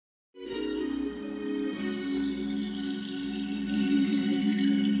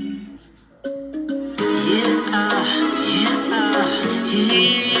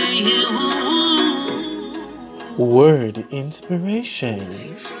Word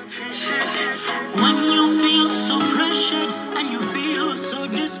inspiration. When you feel so pressured and you feel so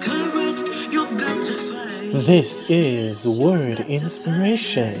discouraged, you've got to fight. This is Word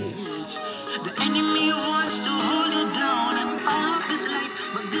inspiration. The enemy wants to hold you down and all this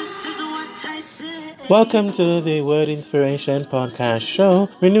life, but this is what I say. Welcome to the Word Inspiration Podcast Show,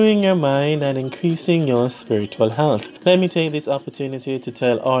 renewing your mind and increasing your spiritual health. Let me take this opportunity to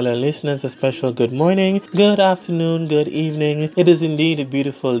tell all our listeners a special good morning, good afternoon, good evening. It is indeed a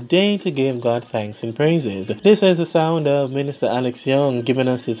beautiful day to give God thanks and praises. This is the sound of Minister Alex Young giving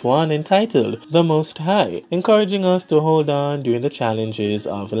us his one entitled The Most High, encouraging us to hold on during the challenges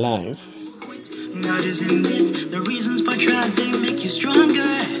of life. God is in this, the reasons for trials, they make you stronger.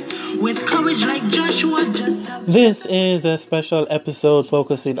 With courage like Joshua, This is a special episode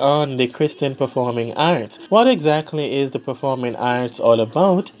focusing on the Christian performing arts. What exactly is the performing arts all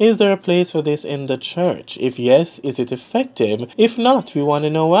about? Is there a place for this in the church? If yes, is it effective? If not, we want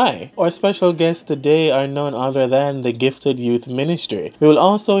to know why. Our special guests today are none other than the Gifted Youth Ministry. We will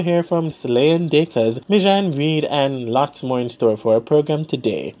also hear from Selaine Dakers, Mijan Reed, and lots more in store for our program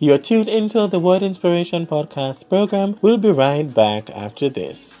today. You are tuned into the Word Inspiration Podcast program. We'll be right back after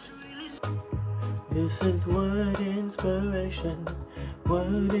this. This is Word Inspiration,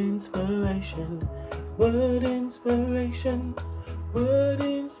 Word Inspiration, Word Inspiration, Word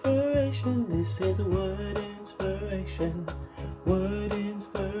Inspiration. This is Word Inspiration, Word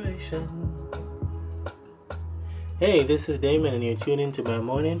Inspiration. Hey, this is Damon and you're tuning into my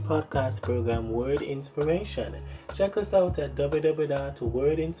morning podcast program, Word Inspiration. Check us out at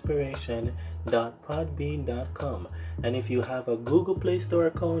www.wordinspiration.podbean.com. And if you have a Google Play Store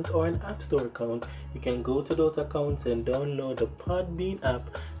account or an App Store account, you can go to those accounts and download the Podbean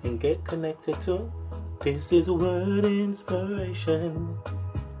app and get connected to This is Word Inspiration.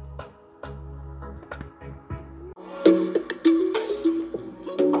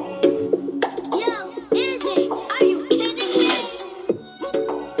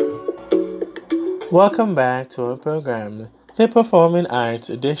 Welcome back to our program, the Performing Arts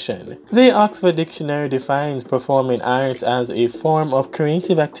Edition. The Oxford Dictionary defines performing arts as a form of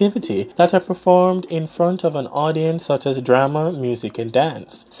creative activity that are performed in front of an audience such as drama, music, and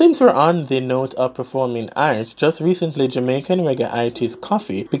dance. Since we're on the note of performing arts, just recently Jamaican reggae artist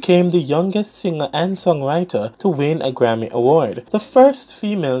Coffee became the youngest singer and songwriter to win a Grammy Award, the first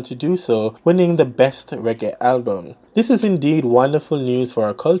female to do so, winning the Best Reggae Album. This is indeed wonderful news for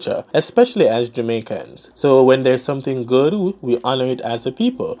our culture, especially as Jamaicans. So when there's something good, we honor it as a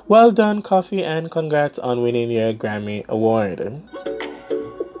people. Well done, Coffee, and congrats on winning your Grammy Award.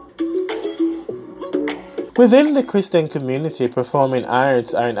 Within the Christian community, performing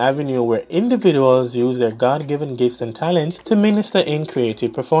arts are an avenue where individuals use their God-given gifts and talents to minister in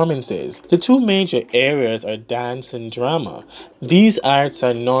creative performances. The two major areas are dance and drama. These arts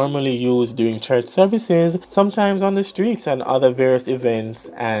are normally used during church services, sometimes on the streets and other various events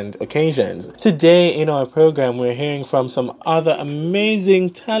and occasions. Today in our program, we're hearing from some other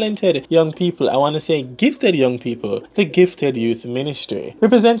amazing, talented young people. I want to say gifted young people, the Gifted Youth Ministry.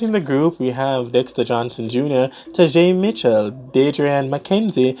 Representing the group, we have Dexter Johnson Jr., Tajay Mitchell, Dadrian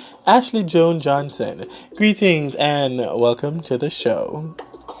Mackenzie, Ashley Joan Johnson. Greetings and welcome to the show.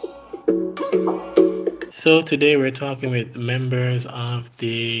 So today we're talking with members of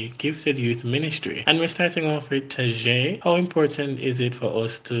the Gifted Youth Ministry, and we're starting off with Tajay. How important is it for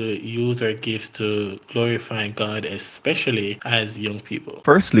us to use our gifts to glorify God, especially as young people?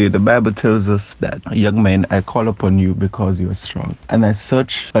 Firstly, the Bible tells us that, young men, I call upon you because you are strong. And as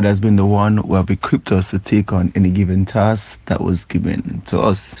such, God has been the one who have equipped us to take on any given task that was given to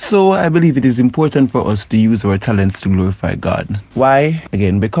us. So I believe it is important for us to use our talents to glorify God. Why?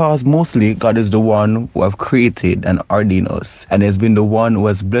 Again, because mostly God is the one who have created and ordained us, and has been the one who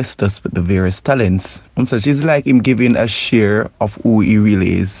has blessed us with the various talents. And such is like him giving a share of who he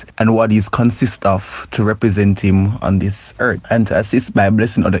really is and what he consists of to represent him on this earth, and to assist by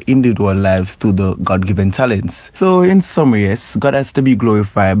blessing other individual lives through the God-given talents. So in summary, yes, God has to be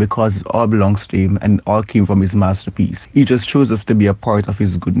glorified because it all belongs to him and all came from his masterpiece. He just chose us to be a part of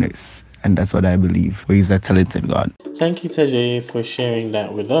his goodness. And that's what I believe, for he's a talented God. Thank you, Tajay, for sharing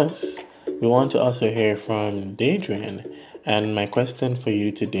that with us. We want to also hear from Dadrian. And my question for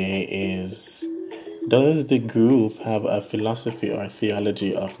you today is, does the group have a philosophy or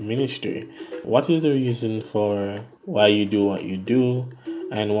theology of ministry? What is the reason for why you do what you do?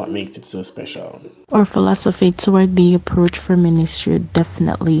 and what makes it so special? Our philosophy toward the approach for ministry would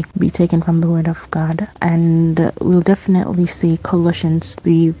definitely be taken from the Word of God, and we'll definitely say Colossians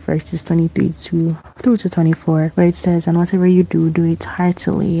 3 verses 23 through to 24, where it says, "And whatever you do, do it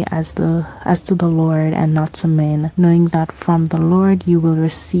heartily as to the Lord and not to men, knowing that from the Lord you will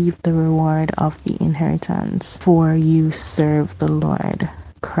receive the reward of the inheritance, for you serve the Lord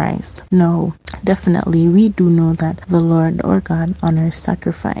Christ." No, definitely we do know that the Lord or God honors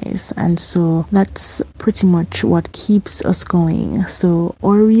sacrifice, and so that's pretty much what keeps us going. So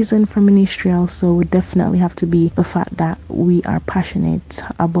our reason for ministry also would definitely have to be the fact that we are passionate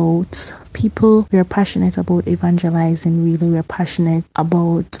about people, we are passionate about evangelizing, really we're passionate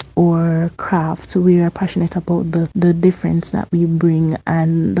about our craft, we are passionate about the difference that we bring,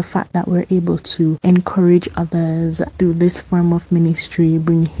 and the fact that we're able to encourage others through this form of ministry,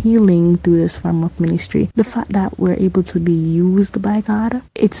 bring healing through this form of ministry, the fact that we're able to be used by God,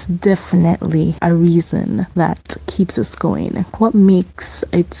 it's definitely a reason that keeps us going. What makes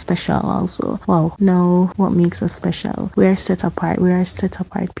it special also? What makes us special? We are set apart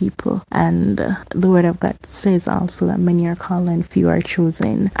people, and the Word of God says also that many are called and few are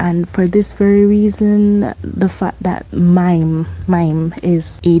chosen. And for this very reason, the fact that mime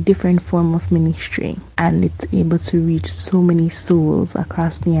is a different form of ministry, and it's able to reach so many souls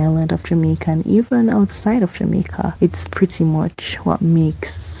across the island of Jamaica and even outside of Jamaica, it's pretty much what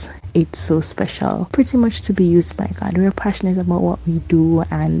makes it's so special, pretty much to be used by God. We're passionate about what we do,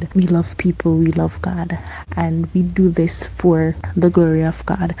 and we love people, we love God, and we do this for the glory of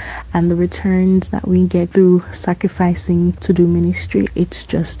God. And the returns that we get through sacrificing to do ministry, it's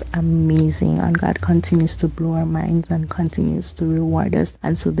just amazing, and God continues to blow our minds and continues to reward us.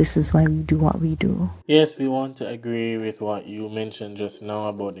 And so this is why we do what we do. Yes, we want to agree with what you mentioned just now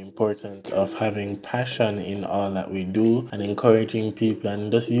about the importance of having passion in all that we do and encouraging people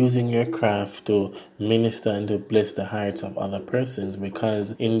and just using your craft to minister and to bless the hearts of other persons,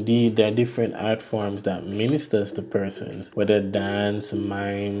 because indeed there are different art forms that ministers to persons, whether dance,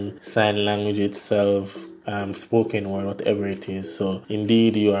 mime, sign language itself, spoken word, whatever it is. So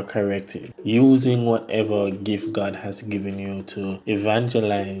indeed you are correct, using whatever gift God has given you to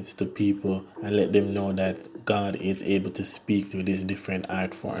evangelize to people and let them know that God is able to speak through these different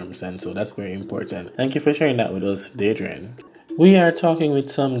art forms. And so that's very important. Thank you for sharing that with us, Deidre. We are talking with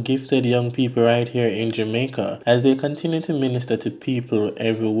some gifted young people right here in Jamaica as they continue to minister to people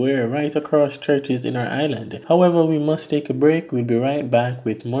everywhere, right across churches in our island. However, we must take a break. We'll be right back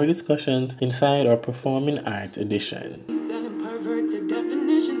with more discussions inside our Performing Arts edition.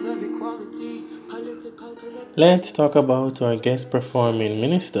 Let's talk about our guest performing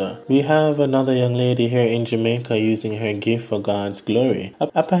minister. We have another young lady here in Jamaica using her gift for God's glory.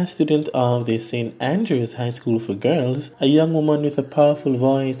 A past student of the St. Andrews High School for Girls, a young woman with a powerful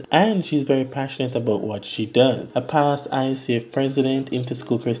voice, and she's very passionate about what she does. A past ICF president,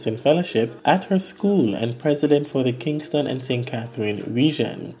 Inter-School Christian Fellowship at her school, and president for the Kingston and St. Catherine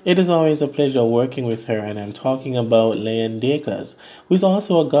region. It is always a pleasure working with her, and I'm talking about Leanne Dakers, who is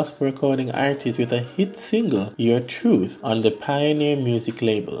also a gospel recording artist with a hit single, Your Truth, on the Pioneer Music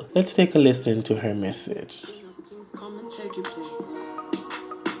label. Let's take a listen to her message.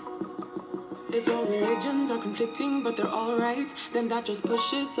 If all religions are conflicting but they're alright, then that just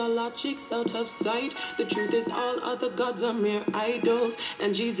pushes our logics out of sight. The truth is all other gods are mere idols,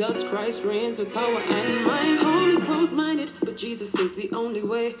 and Jesus Christ reigns with power and might. Holy close-minded, but Jesus is the only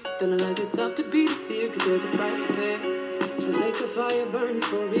way. Don't allow yourself to be deceived, cause there's a price to pay. The lake of fire burns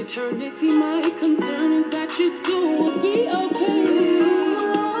for eternity. My concern is that your soul will be okay.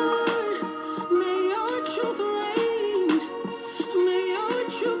 Lord, may your truth reign. May your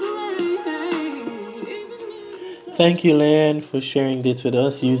truth reign. Thank you, Leanne, for sharing this with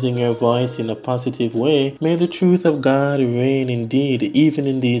us, using your voice in a positive way. May the truth of God reign indeed, even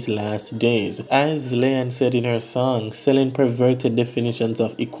in these last days. As Leanne said in her song, selling perverted definitions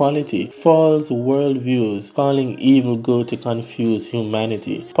of equality, false worldviews, calling evil good to confuse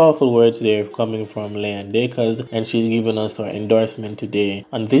humanity. Powerful words there coming from Leanne Dakers, and she's given us her endorsement today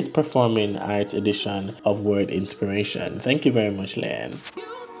on this Performing Arts edition of Word Inspiration. Thank you very much, Leanne.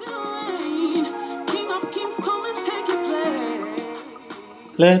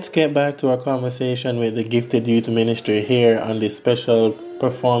 Let's get back to our conversation with the gifted youth ministry here on this special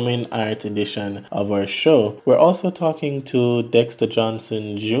Performing Arts edition of our show. We're also talking to Dexter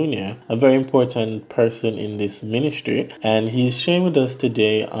Johnson Jr., a very important person in this ministry, and he's sharing with us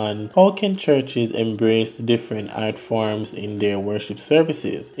today on how can churches embrace different art forms in their worship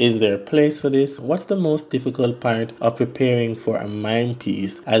services. Is there a place for this? What's the most difficult part of preparing for a mime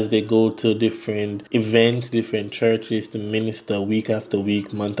piece as they go to different events, different churches to minister week after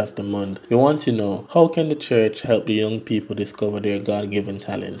week, month after month? We want to know, how can the church help the young people discover their God-given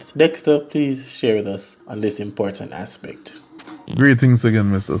talents? Dexter, please share with us on this important aspect. Greetings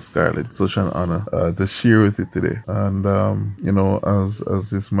again, Mr. Scarlett. Such an honor to share with you today. And as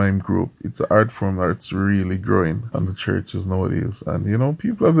this mime group, it's an art form that's really growing on the churches nowadays. And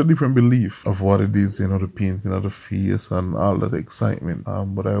people have a different belief of what it is. The painting of the face and all that excitement.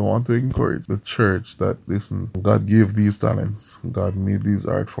 But I want to encourage the church that listen, God gave these talents. God made these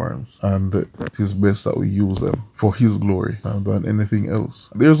art forms, and it is best that we use them for His glory than anything else.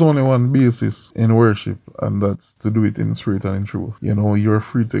 There's only one basis in worship, and that's to do it in spirit and in truth. You're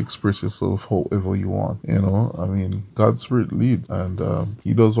free to express yourself however you want. God's Spirit leads, and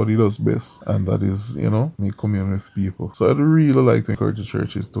He does what He does best, and that is, make communion with people. So I'd really like to encourage the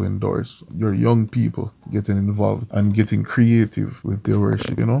churches to endorse your young people getting involved and getting creative with their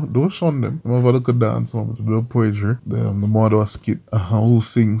worship. Don't shun them. Have a look at dance, do the poetry, the mother skit, who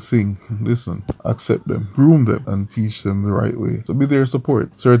sing. Listen, accept them, groom them, and teach them the right way. So be their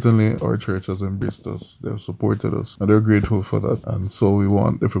support. Certainly, our church has embraced us. They've supported us, and they're grateful for that. And so we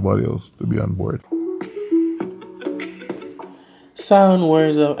want everybody else to be on board. Sound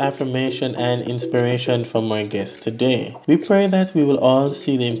words of affirmation and inspiration from our guests today. We pray that we will all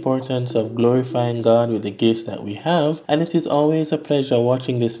see the importance of glorifying God with the gifts that we have, and it is always a pleasure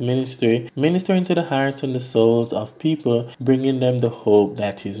watching this ministry minister into the hearts and the souls of people, bringing them the hope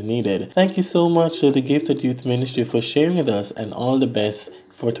that is needed. Thank you so much to the Gifted Youth Ministry for sharing with us, and all the best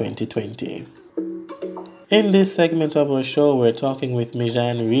for 2020. In this segment of our show, we're talking with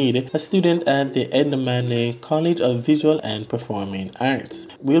Mijan Reed, a student at the Edna Manley College of Visual and Performing Arts.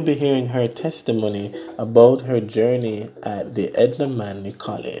 We'll be hearing her testimony about her journey at the Edna Manley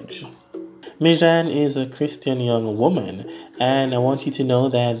College. Mijan is a Christian young woman, and I want you to know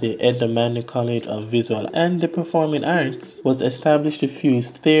that the Edna Manley College of Visual and the Performing Arts was established to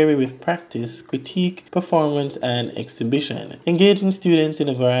fuse theory with practice, critique, performance, and exhibition, engaging students in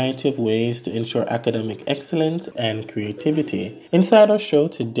a variety of ways to ensure academic excellence and creativity. Inside our show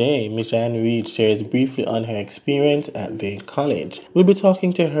today, Mijan Reed shares briefly on her experience at the college. We'll be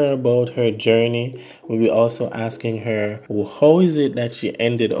talking to her about her journey. We'll be also asking her, how is it that she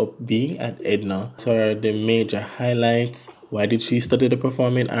ended up being at Edna? So are the major highlights. Why did she study the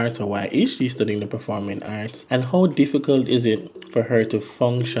performing arts, or why is she studying the performing arts? And how difficult is it for her to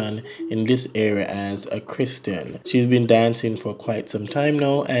function in this area as a Christian? She's been dancing for quite some time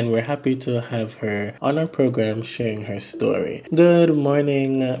now, and we're happy to have her on our program sharing her story. Good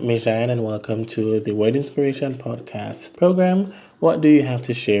morning, Mijan, and welcome to the Word Inspiration Podcast program. What do you have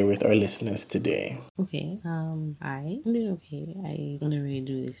to share with our listeners today? Okay, I'm doing okay. I don't really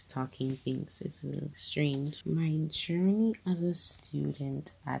do this talking things. It's a little strange. My journey as a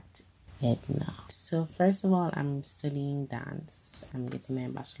student at Edna. So first of all, I'm studying dance. I'm getting my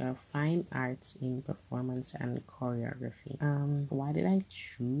Bachelor of Fine Arts in Performance and Choreography. Why did I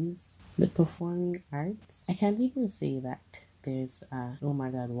choose the performing arts? I can't even say that there's oh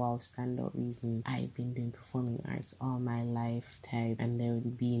my god, wow, standout reason. I've been doing performing arts all my lifetime, and there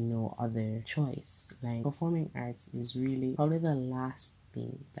would be no other choice. Like, performing arts is really probably the last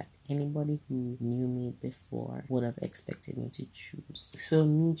thing that anybody who knew me before would have expected me to choose. So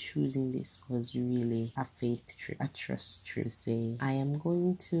me choosing this was really a faith trip, a trust trip, to say I am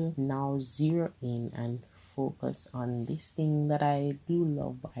going to now zero in and focus on this thing that I do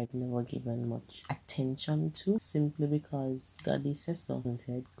love, but I've never given much attention to, simply because God says so and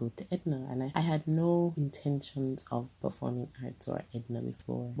said go to Edna, and I had no intentions of performing arts or Edna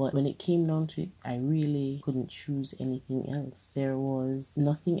before. But when it came down to it, I really couldn't choose anything else. There was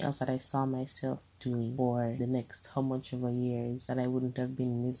nothing else that I saw myself doing for the next how much of a years that I wouldn't have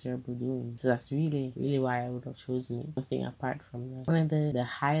been miserable doing. So that's really why I would have chosen it. Nothing apart from that. One of the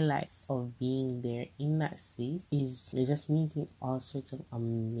highlights of being there in that space is you're just meeting all sorts of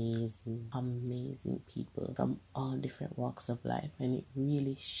amazing people from all different walks of life, and it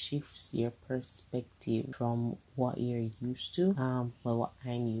really shifts your perspective from what you're used to, what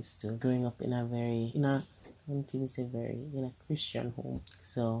I'm used to, growing up in a very until it's a very in a Christian home.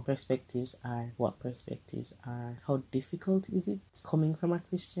 So perspectives are what perspectives are. How difficult is it coming from a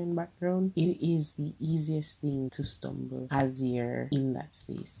Christian background? It is the easiest thing to stumble as you're in that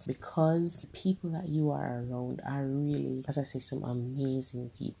space, because the people that you are around are really, as I say, some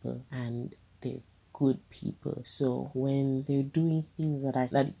amazing people, and they're good people. So when they're doing things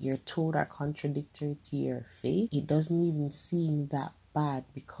that you're told are contradictory to your faith, it doesn't even seem that bad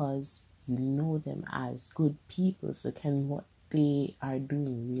because you know them as good people. So can what they are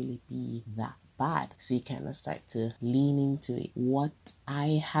doing really be that bad? So you kind of start to lean into it. What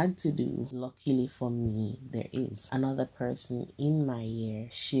I had to do, luckily for me, there is another person in my year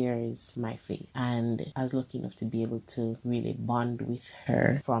shares my faith, and I was lucky enough to be able to really bond with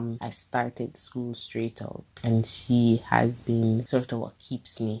her from I started school straight out, and she has been sort of what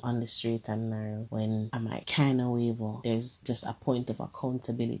keeps me on the straight and narrow when I might kind of waver. There's just a point of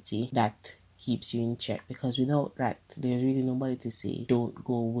accountability that keeps you in check, because without that there's really nobody to say don't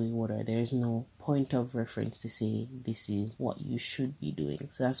go wayward, or there's no point of reference to say this is what you should be doing.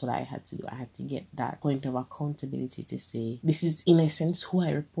 So that's what I had to do. I had to get that point of accountability to say this is in a sense who I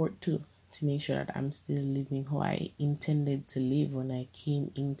report to make sure that I'm still living how I intended to live when I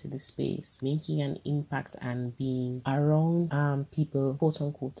came into the space, making an impact and being around people, quote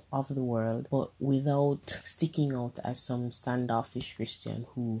unquote, of the world, but without sticking out as some standoffish Christian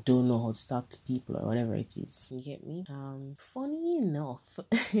who don't know how to talk to people or whatever it is. You get me? Funny enough,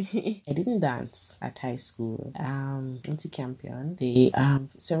 I didn't dance at high school. Into Campion. They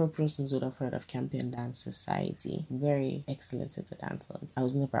several persons would have heard of Campion Dance Society. Very excellent set of dancers. I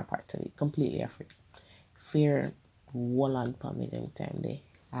was never a part of it. Completely afraid. Fear wall on me them time there.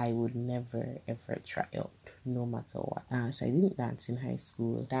 I would never ever try out, no matter what. So I didn't dance in high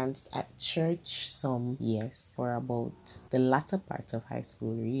school. Danced at church some, yes, for about the latter part of high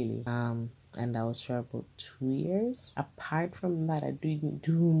school, really. And that was for about 2 years. Apart from that, I didn't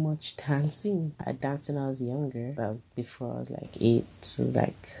do much dancing. I danced when I was younger, well, before I was like 8, so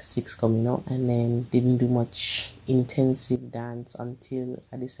like 6 coming up, and then didn't do much intensive dance until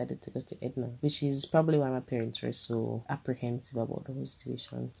I decided to go to Edna, which is probably why my parents were so apprehensive about the whole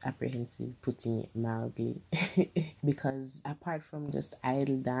situation. Apprehensive, putting it mildly, because apart from just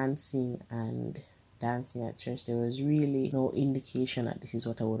idle dancing and dancing at church, there was really no indication that this is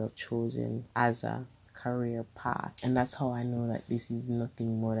what I would have chosen as a career path. And that's how I know that this is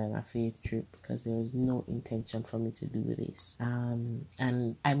nothing more than a faith trip, because there was no intention for me to do this.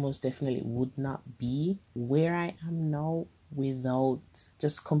 And I most definitely would not be where I am now without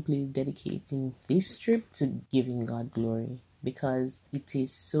just completely dedicating this trip to giving God glory, because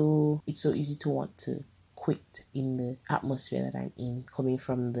it's so easy to want to quit in the atmosphere that I'm in, coming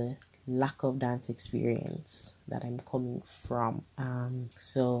from the lack of dance experience that I'm coming from.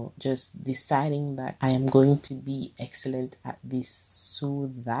 So just deciding that I am going to be excellent at this so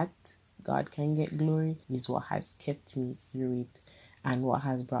that God can get glory is what has kept me through it, and what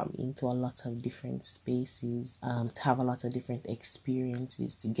has brought me into a lot of different spaces, to have a lot of different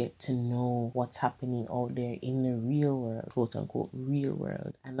experiences, to get to know what's happening out there in the real world, quote unquote real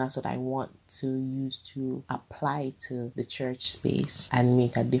world. And that's what I want to use to apply to the church space and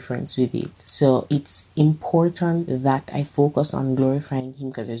make a difference with it. So it's important that I focus on glorifying Him,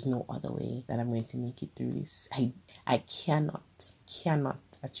 because there's no other way that I'm going to make it through this. I cannot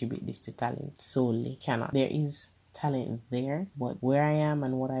attribute this to talent solely. Cannot. There is talent there, but where I am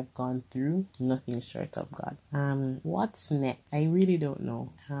and what I've gone through, nothing short of God. What's next? I really don't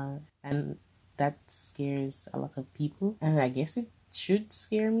know. And that scares a lot of people, and I guess it should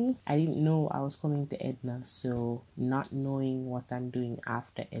scare me. I didn't know I was coming to Edna, so not knowing what I'm doing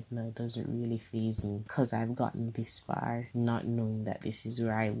after Edna doesn't really faze me, because I've gotten this far not knowing that this is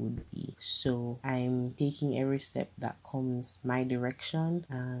where I would be. So I'm taking every step that comes my direction,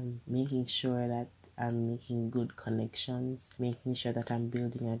 making sure that I'm making good connections, making sure that I'm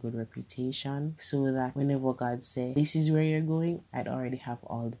building a good reputation, so that whenever God says this is where you're going, I'd already have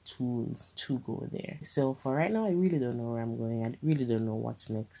all the tools to go there. So for right now, I really don't know where I'm going. I really don't know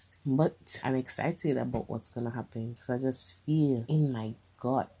what's next, but I'm excited about what's gonna happen, because I just feel in my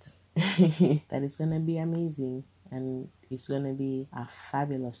gut that it's gonna be amazing, and it's gonna be a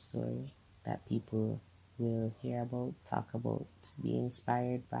fabulous story that people will hear about, talk about, be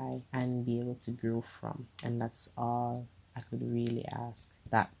inspired by, and be able to grow from. And that's all I could really ask,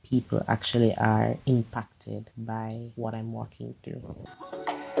 that people actually are impacted by what I'm walking through.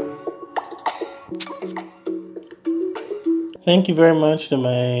 Thank you very much to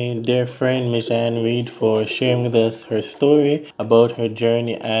my dear friend Mijan Reed for sharing with us her story about her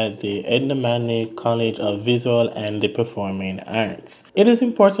journey at the Edna Manley College of Visual and the Performing Arts. It is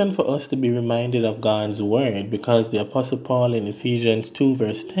important for us to be reminded of God's word because the Apostle Paul in Ephesians 2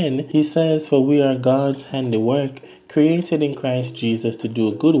 verse 10, he says, "For we are God's handiwork, created in Christ Jesus to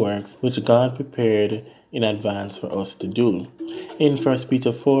do good works, which God prepared in advance for us to do." In 1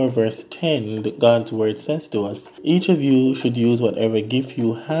 Peter 4 verse 10, God's word says to us, "Each of you should use whatever gift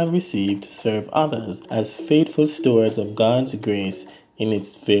you have received to serve others as faithful stewards of God's grace in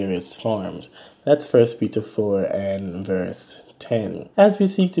its various forms." That's 1 Peter 4 and verse 10. As we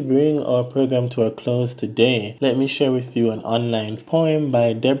seek to bring our program to a close today, let me share with you an online poem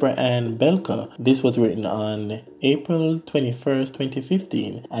by Deborah Ann Belka. This was written on April 21st,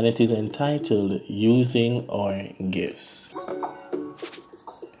 2015, and it is entitled Using Our Gifts.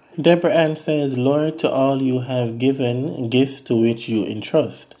 Deborah Ann says, "Lord, to all you have given gifts to which you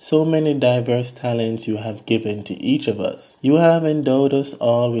entrust. So many diverse talents you have given to each of us. You have endowed us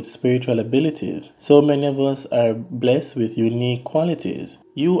all with spiritual abilities. So many of us are blessed with unique qualities.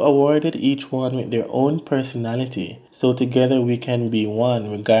 You awarded each one with their own personality, so together we can be one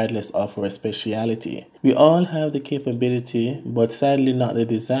regardless of our speciality. We all have the capability, but sadly not the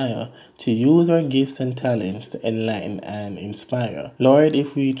desire, to use our gifts and talents to enlighten and inspire. Lord,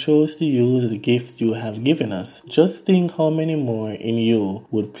 if we chose to use the gifts you have given us, just think how many more in you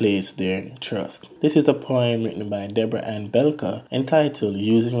would place their trust." This is a poem written by Deborah Ann Belka entitled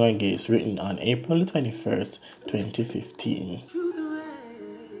Using Our Gifts, written on April 21st, 2015.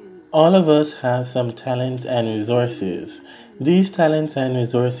 All of us have some talents and resources. These talents and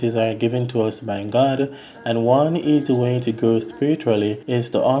resources are given to us by God, and one easy way to grow spiritually is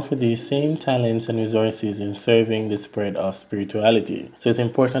to offer these same talents and resources in serving the spread of spirituality. So it's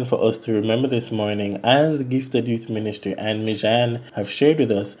important for us to remember this morning, as the Gifted Youth Ministry and Mijan have shared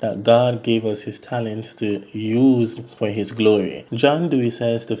with us, that God gave us his talents to use for his glory. John Dewey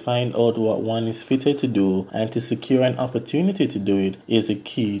says to find out what one is fitted to do and to secure an opportunity to do it is a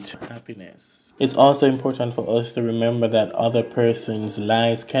key to happiness. It's also important for us to remember that other persons'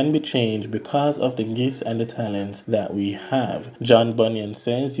 lives can be changed because of the gifts and the talents that we have. John Bunyan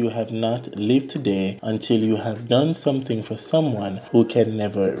says, "You have not lived today until you have done something for someone who can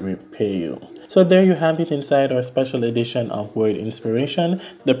never repay you." So there you have it inside our special edition of Word Inspiration,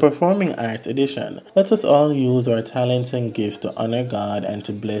 the Performing Arts edition. Let us all use our talents and gifts to honor God and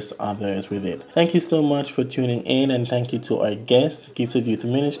to bless others with it. Thank you so much for tuning in, and thank you to our guests, Gifted Youth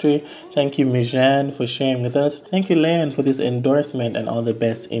Ministry. Thank you, Mijan, for sharing with us. Thank you, Leon, for this endorsement, and all the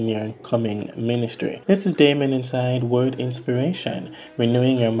best in your coming ministry. This is Damon inside Word Inspiration,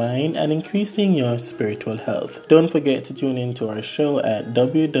 renewing your mind and increasing your spiritual health. Don't forget to tune in to our show at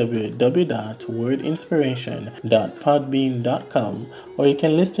www.wordinspiration.podbean.com, or you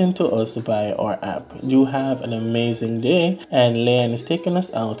can listen to us via our app. You have an amazing day, and Leanne is taking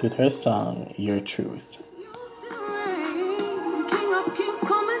us out with her song, Your Truth.